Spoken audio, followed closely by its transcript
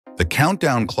The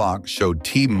countdown clock showed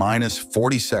T-minus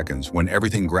 40 seconds when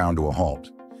everything ground to a halt.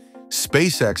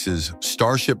 SpaceX's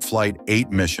Starship Flight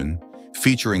 8 mission,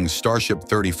 featuring Starship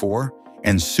 34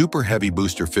 and Super Heavy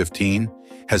Booster 15,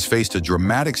 has faced a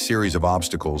dramatic series of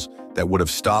obstacles that would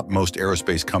have stopped most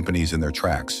aerospace companies in their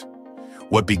tracks.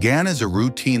 What began as a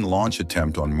routine launch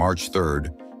attempt on March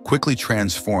 3rd quickly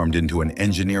transformed into an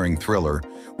engineering thriller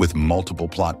with multiple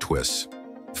plot twists.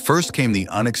 First came the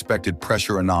unexpected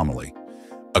pressure anomaly,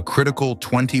 a critical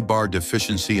 20-bar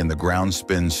deficiency in the ground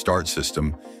spin start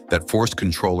system that forced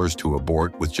controllers to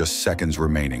abort with just seconds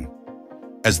remaining.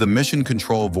 As the mission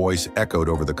control voice echoed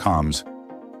over the comms,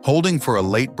 holding for a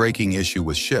late-breaking issue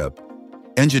with ship,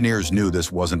 engineers knew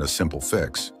this wasn't a simple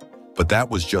fix, but that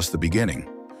was just the beginning.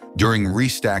 During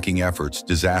restacking efforts,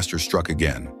 disaster struck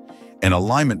again. An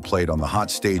alignment plate on the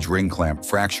hot stage ring clamp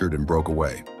fractured and broke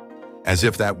away. As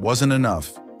if that wasn't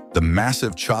enough, the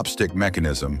massive Chopstick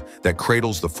mechanism that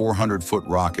cradles the 400-foot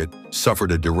rocket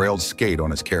suffered a derailed skate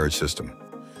on its carriage system.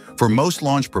 For most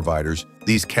launch providers,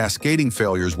 these cascading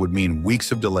failures would mean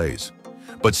weeks of delays.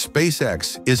 But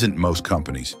SpaceX isn't most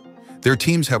companies. Their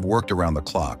teams have worked around the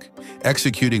clock,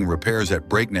 executing repairs at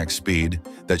breakneck speed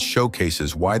that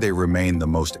showcases why they remain the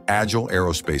most agile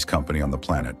aerospace company on the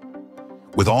planet.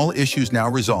 With all issues now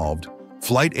resolved,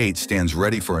 Flight 8 stands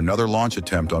ready for another launch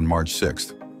attempt on March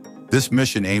 6th. This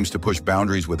mission aims to push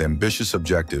boundaries with ambitious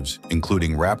objectives,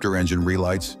 including Raptor engine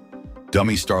relights,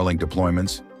 dummy Starlink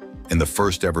deployments, and the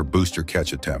first-ever booster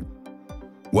catch attempt.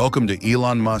 Welcome to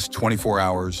Elon Musk 24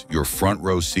 Hours, your front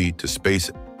row seat to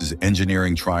space's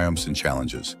engineering triumphs and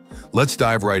challenges. Let's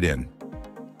dive right in.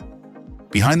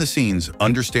 Behind the scenes,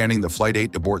 understanding the Flight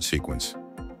 8 abort sequence.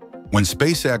 When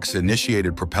SpaceX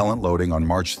initiated propellant loading on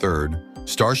March 3rd,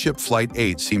 Starship Flight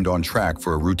 8 seemed on track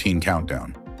for a routine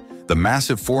countdown. The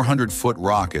massive 400-foot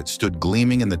rocket stood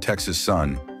gleaming in the Texas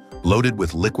sun, loaded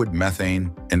with liquid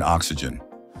methane and oxygen.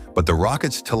 But the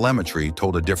rocket's telemetry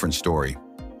told a different story.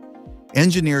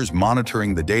 Engineers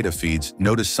monitoring the data feeds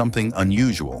noticed something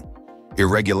unusual: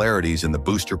 irregularities in the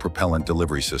booster propellant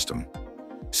delivery system.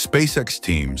 SpaceX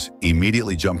teams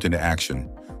immediately jumped into action,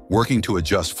 working to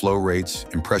adjust flow rates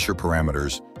and pressure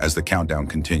parameters as the countdown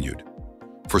continued.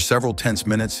 For several tense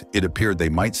minutes, it appeared they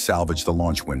might salvage the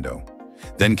launch window.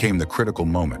 Then came the critical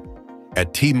moment.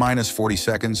 At T-minus 40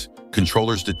 seconds,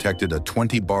 controllers detected a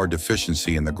 20-bar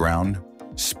deficiency in the ground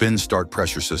spin start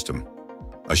pressure system,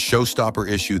 a showstopper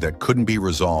issue that couldn't be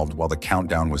resolved while the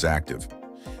countdown was active.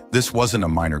 This wasn't a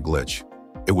minor glitch.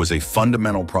 It was a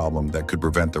fundamental problem that could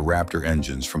prevent the Raptor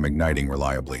engines from igniting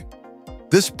reliably.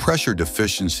 This pressure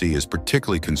deficiency is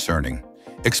particularly concerning,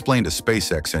 explained a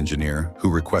SpaceX engineer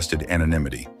who requested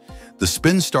anonymity. The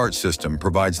spin start system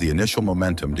provides the initial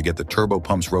momentum to get the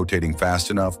turbopumps rotating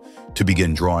fast enough to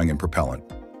begin drawing in propellant.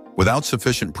 Without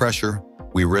sufficient pressure,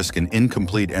 we risk an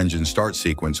incomplete engine start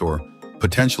sequence or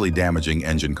potentially damaging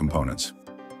engine components.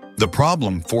 The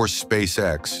problem forced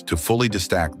SpaceX to fully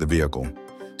destack the vehicle,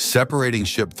 separating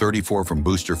Ship 34 from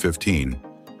Booster 15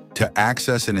 to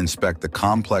access and inspect the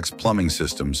complex plumbing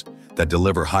systems that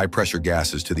deliver high-pressure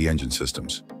gases to the engine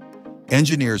systems.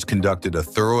 Engineers conducted a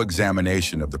thorough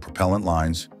examination of the propellant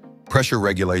lines, pressure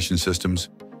regulation systems,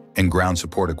 and ground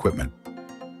support equipment.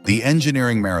 The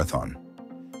engineering marathon,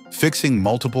 fixing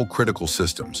multiple critical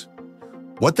systems.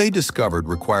 What they discovered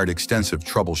required extensive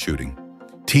troubleshooting.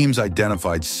 Teams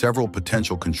identified several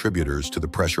potential contributors to the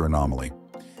pressure anomaly: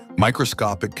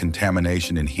 microscopic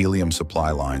contamination in helium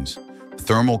supply lines,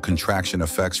 thermal contraction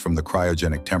effects from the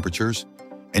cryogenic temperatures,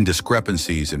 and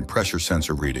discrepancies in pressure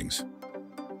sensor readings.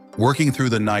 Working through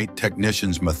the night,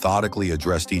 technicians methodically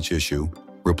addressed each issue,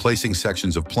 replacing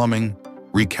sections of plumbing,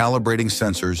 recalibrating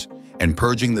sensors, and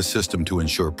purging the system to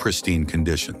ensure pristine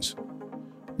conditions.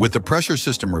 With the pressure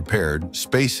system repaired,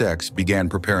 SpaceX began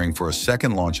preparing for a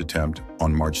second launch attempt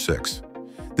on March 6th.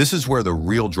 This is where the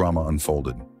real drama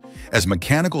unfolded. As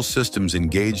mechanical systems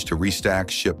engaged to restack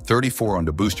Ship 34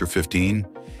 onto Booster 15,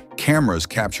 cameras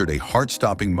captured a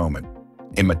heart-stopping moment: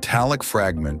 a metallic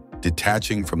fragment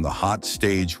detaching from the hot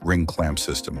stage ring clamp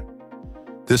system.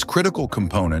 This critical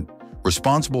component,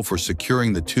 responsible for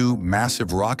securing the two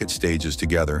massive rocket stages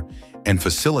together and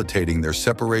facilitating their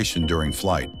separation during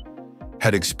flight,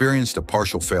 had experienced a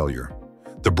partial failure.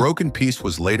 The broken piece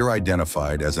was later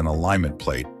identified as an alignment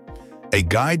plate, a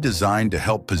guide designed to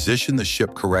help position the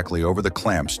ship correctly over the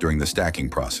clamps during the stacking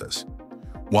process.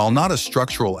 While not a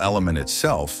structural element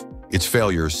itself, its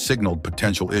failure signaled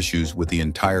potential issues with the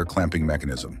entire clamping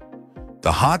mechanism.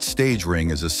 The hot stage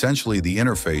ring is essentially the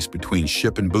interface between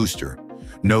ship and booster,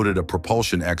 noted a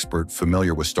propulsion expert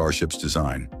familiar with Starship's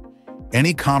design.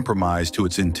 Any compromise to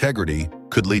its integrity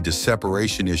could lead to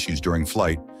separation issues during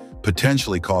flight,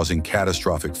 potentially causing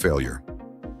catastrophic failure.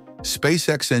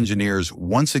 SpaceX engineers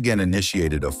once again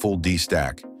initiated a full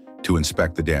destack to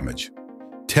inspect the damage.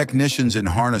 Technicians in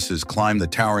harnesses climbed the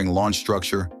towering launch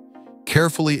structure,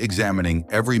 carefully examining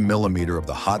every millimeter of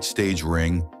the hot stage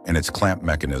ring and its clamp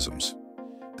mechanisms.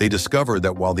 They discovered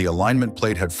that while the alignment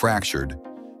plate had fractured,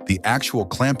 the actual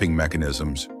clamping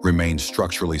mechanisms remained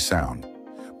structurally sound.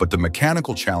 But the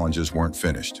mechanical challenges weren't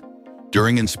finished.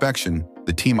 During inspection,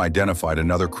 the team identified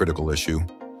another critical issue.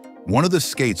 One of the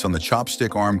skates on the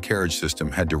Chopstick arm carriage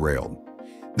system had derailed.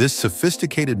 This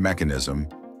sophisticated mechanism,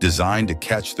 designed to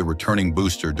catch the returning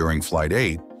booster during Flight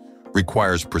 8,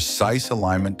 requires precise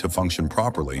alignment to function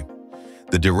properly.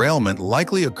 The derailment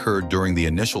likely occurred during the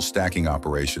initial stacking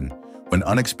operation, when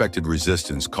unexpected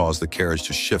resistance caused the carriage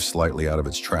to shift slightly out of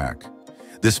its track.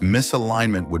 This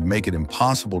misalignment would make it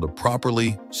impossible to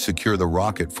properly secure the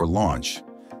rocket for launch,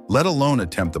 let alone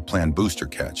attempt the planned booster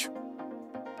catch.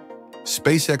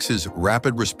 SpaceX's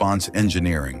rapid response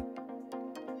engineering.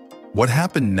 What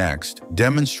happened next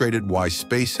demonstrated why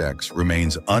SpaceX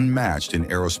remains unmatched in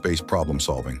aerospace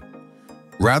problem-solving.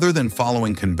 Rather than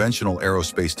following conventional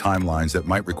aerospace timelines that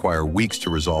might require weeks to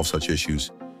resolve such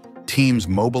issues, teams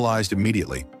mobilized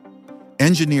immediately.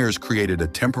 Engineers created a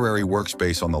temporary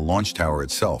workspace on the launch tower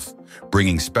itself,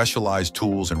 bringing specialized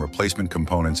tools and replacement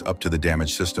components up to the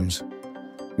damaged systems.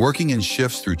 Working in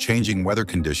shifts through changing weather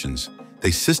conditions,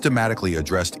 they systematically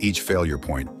addressed each failure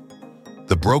point.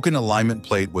 The broken alignment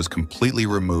plate was completely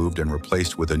removed and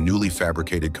replaced with a newly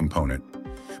fabricated component,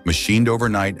 machined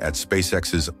overnight at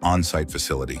SpaceX's on-site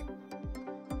facility.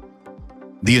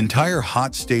 The entire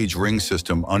hot stage ring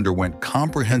system underwent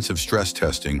comprehensive stress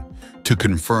testing to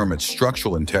confirm its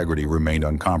structural integrity remained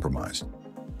uncompromised.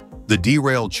 The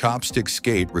derailed Chopstick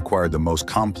skate required the most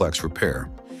complex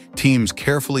repair. Teams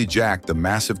carefully jacked the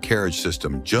massive carriage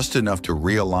system just enough to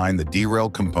realign the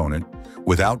derailed component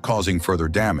without causing further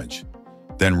damage,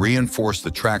 then reinforced the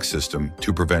track system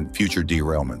to prevent future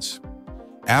derailments.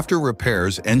 After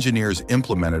repairs, engineers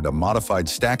implemented a modified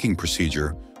stacking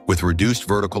procedure with reduced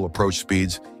vertical approach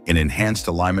speeds and enhanced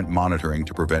alignment monitoring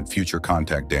to prevent future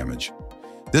contact damage.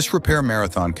 This repair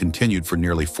marathon continued for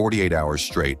nearly 48 hours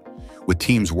straight, with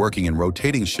teams working in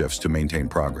rotating shifts to maintain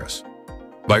progress.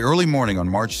 By early morning on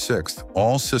March 6th,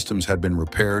 all systems had been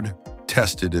repaired,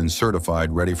 tested, and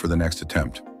certified, ready for the next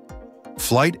attempt.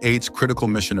 Flight 8's critical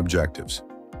mission objectives.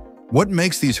 What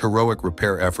makes these heroic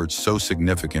repair efforts so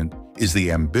significant is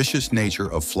the ambitious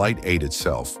nature of Flight 8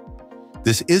 itself.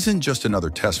 This isn't just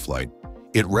another test flight.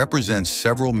 It represents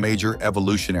several major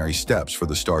evolutionary steps for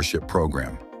the Starship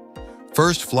program.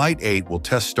 First, Flight 8 will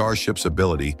test Starship's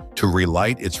ability to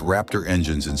relight its Raptor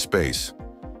engines in space,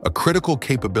 a critical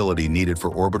capability needed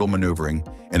for orbital maneuvering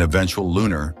and eventual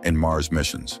lunar and Mars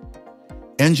missions.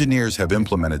 Engineers have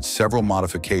implemented several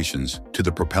modifications to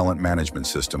the propellant management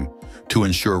system to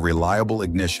ensure reliable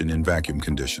ignition in vacuum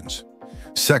conditions.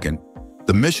 Second,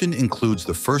 the mission includes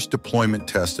the first deployment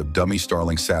test of dummy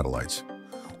Starlink satellites.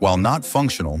 While not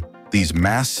functional, these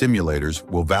mass simulators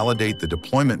will validate the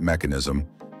deployment mechanism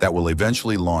that will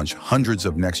eventually launch hundreds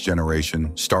of next-generation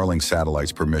Starlink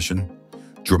satellites per mission,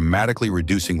 dramatically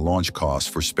reducing launch costs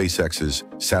for SpaceX's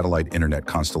satellite internet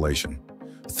constellation.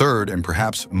 Third, and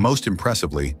perhaps most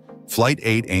impressively, Flight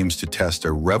 8 aims to test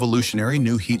a revolutionary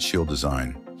new heat shield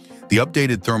design. The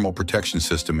updated thermal protection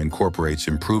system incorporates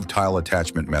improved tile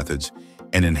attachment methods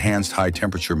and enhanced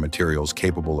high-temperature materials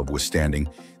capable of withstanding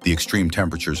the extreme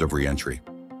temperatures of re-entry.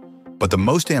 But the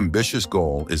most ambitious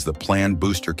goal is the planned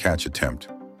booster catch attempt.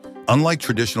 Unlike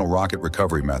traditional rocket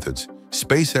recovery methods,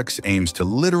 SpaceX aims to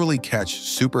literally catch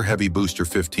Super Heavy Booster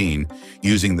 15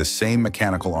 using the same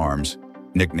mechanical arms,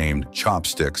 nicknamed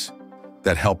Chopsticks,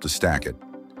 that help to stack it.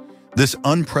 This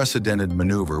unprecedented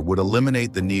maneuver would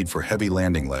eliminate the need for heavy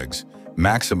landing legs,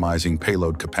 maximizing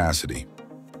payload capacity.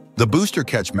 The booster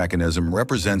catch mechanism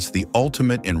represents the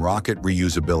ultimate in rocket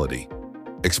reusability,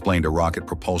 explained a rocket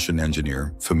propulsion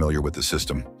engineer familiar with the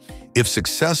system. If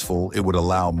successful, it would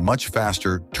allow much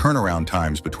faster turnaround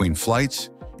times between flights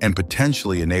and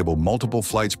potentially enable multiple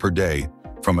flights per day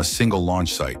from a single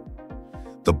launch site.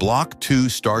 The Block 2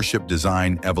 Starship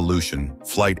design evolution,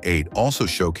 Flight 8, also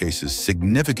showcases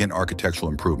significant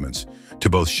architectural improvements to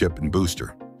both ship and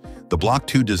booster. The Block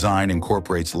 2 design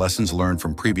incorporates lessons learned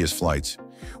from previous flights,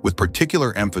 with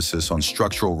particular emphasis on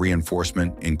structural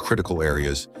reinforcement in critical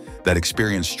areas that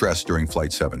experience stress during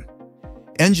Flight 7.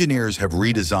 Engineers have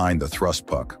redesigned the thrust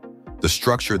puck, the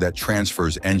structure that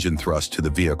transfers engine thrust to the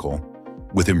vehicle,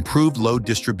 with improved load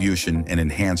distribution and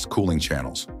enhanced cooling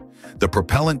channels. The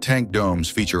propellant tank domes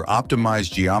feature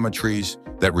optimized geometries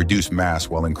that reduce mass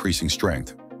while increasing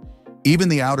strength. Even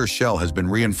the outer shell has been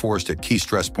reinforced at key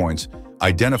stress points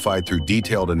identified through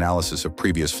detailed analysis of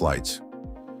previous flights.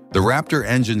 The Raptor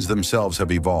engines themselves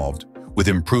have evolved, with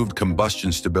improved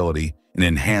combustion stability and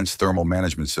enhanced thermal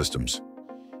management systems.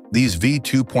 These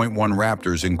V2.1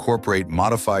 Raptors incorporate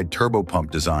modified turbopump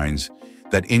designs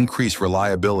that increase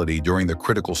reliability during the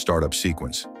critical startup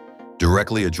sequence,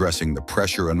 directly addressing the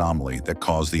pressure anomaly that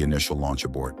caused the initial launch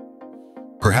abort.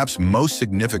 Perhaps most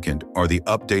significant are the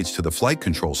updates to the flight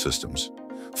control systems.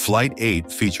 Flight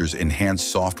 8 features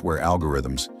enhanced software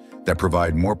algorithms that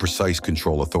provide more precise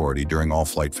control authority during all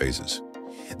flight phases.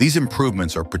 These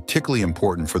improvements are particularly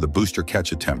important for the booster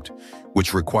catch attempt,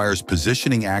 which requires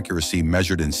positioning accuracy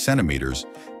measured in centimeters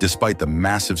despite the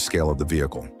massive scale of the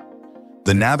vehicle.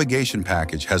 The navigation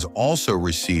package has also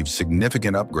received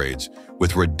significant upgrades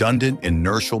with redundant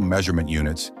inertial measurement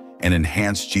units and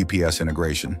enhanced GPS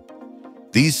integration.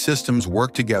 These systems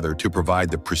work together to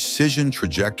provide the precision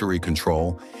trajectory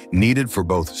control needed for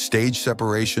both stage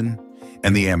separation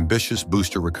and the ambitious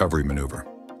booster recovery maneuver.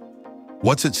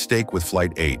 What's at stake with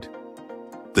Flight 8?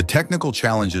 The technical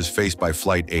challenges faced by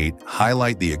Flight 8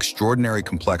 highlight the extraordinary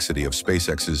complexity of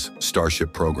SpaceX's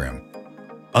Starship program.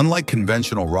 Unlike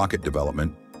conventional rocket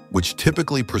development, which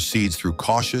typically proceeds through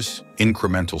cautious,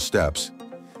 incremental steps,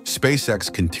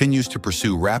 SpaceX continues to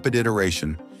pursue rapid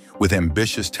iteration with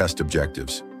ambitious test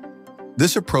objectives.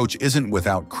 This approach isn't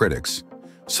without critics.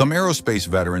 Some aerospace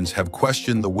veterans have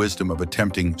questioned the wisdom of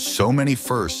attempting so many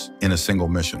firsts in a single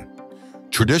mission.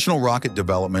 Traditional rocket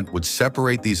development would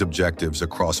separate these objectives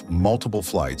across multiple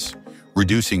flights,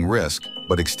 reducing risk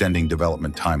but extending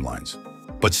development timelines.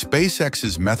 But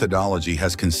SpaceX's methodology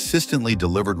has consistently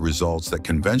delivered results that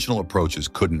conventional approaches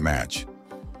couldn't match.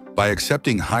 By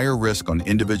accepting higher risk on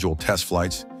individual test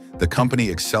flights, the company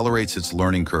accelerates its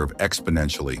learning curve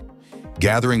exponentially,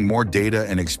 gathering more data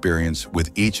and experience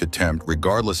with each attempt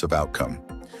regardless of outcome.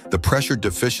 The pressure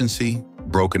deficiency,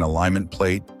 broken alignment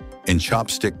plate, and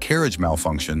chopstick carriage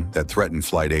malfunction that threatened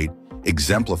Flight 8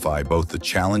 exemplify both the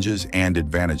challenges and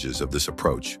advantages of this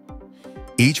approach.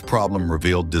 Each problem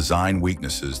revealed design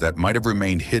weaknesses that might have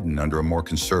remained hidden under a more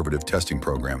conservative testing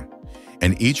program,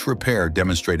 and each repair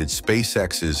demonstrated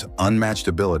SpaceX's unmatched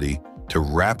ability to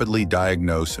rapidly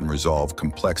diagnose and resolve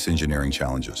complex engineering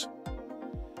challenges.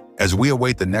 As we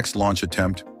await the next launch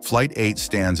attempt, Flight 8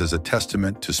 stands as a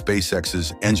testament to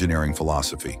SpaceX's engineering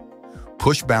philosophy.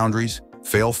 Push boundaries,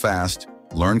 fail fast,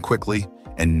 learn quickly,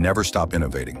 and never stop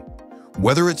innovating.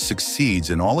 Whether it succeeds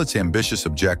in all its ambitious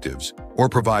objectives or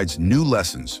provides new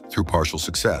lessons through partial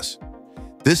success,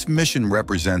 this mission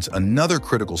represents another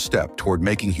critical step toward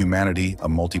making humanity a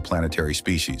multiplanetary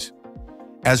species.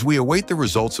 As we await the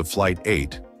results of Flight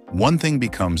 8, one thing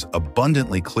becomes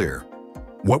abundantly clear.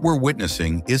 What we're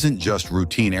witnessing isn't just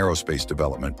routine aerospace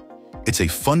development. It's a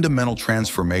fundamental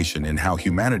transformation in how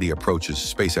humanity approaches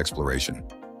space exploration.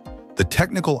 The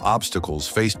technical obstacles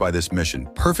faced by this mission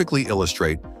perfectly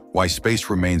illustrate why space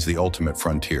remains the ultimate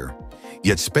frontier.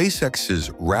 Yet SpaceX's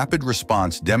rapid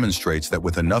response demonstrates that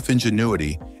with enough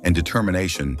ingenuity and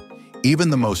determination,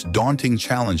 even the most daunting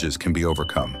challenges can be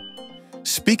overcome.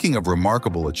 Speaking of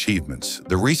remarkable achievements,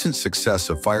 the recent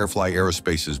success of Firefly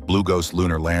Aerospace's Blue Ghost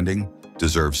lunar landing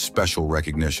deserves special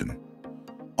recognition.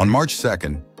 On March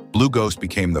 2nd, Blue Ghost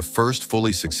became the first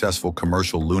fully successful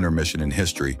commercial lunar mission in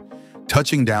history,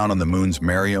 touching down on the moon's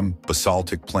Meriam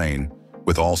basaltic plain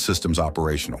with all systems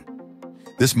operational.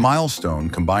 This milestone,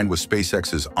 combined with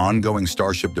SpaceX's ongoing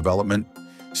Starship development,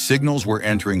 signals we're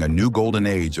entering a new golden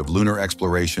age of lunar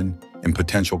exploration and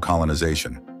potential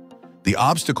colonization. The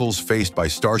obstacles faced by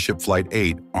Starship Flight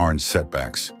 8 aren't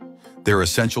setbacks. They're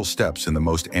essential steps in the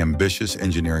most ambitious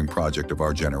engineering project of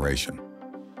our generation.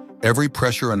 Every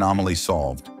pressure anomaly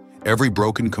solved, every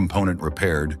broken component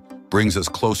repaired, brings us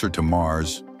closer to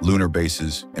Mars, lunar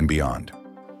bases, and beyond.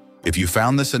 If you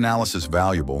found this analysis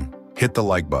valuable, hit the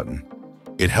like button.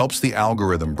 It helps the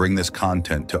algorithm bring this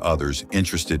content to others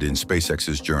interested in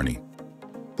SpaceX's journey.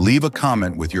 Leave a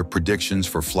comment with your predictions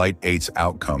for Flight 8's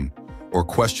outcome or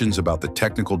questions about the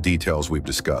technical details we've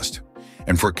discussed.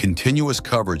 And for continuous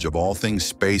coverage of all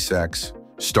things SpaceX,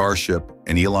 Starship,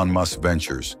 and Elon Musk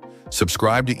ventures,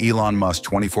 subscribe to Elon Musk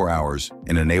 24 Hours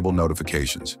and enable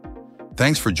notifications.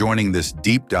 Thanks for joining this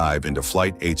deep dive into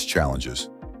Flight 8's challenges.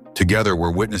 Together,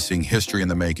 we're witnessing history in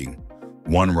the making,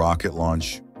 one rocket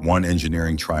launch, one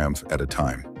engineering triumph at a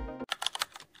time.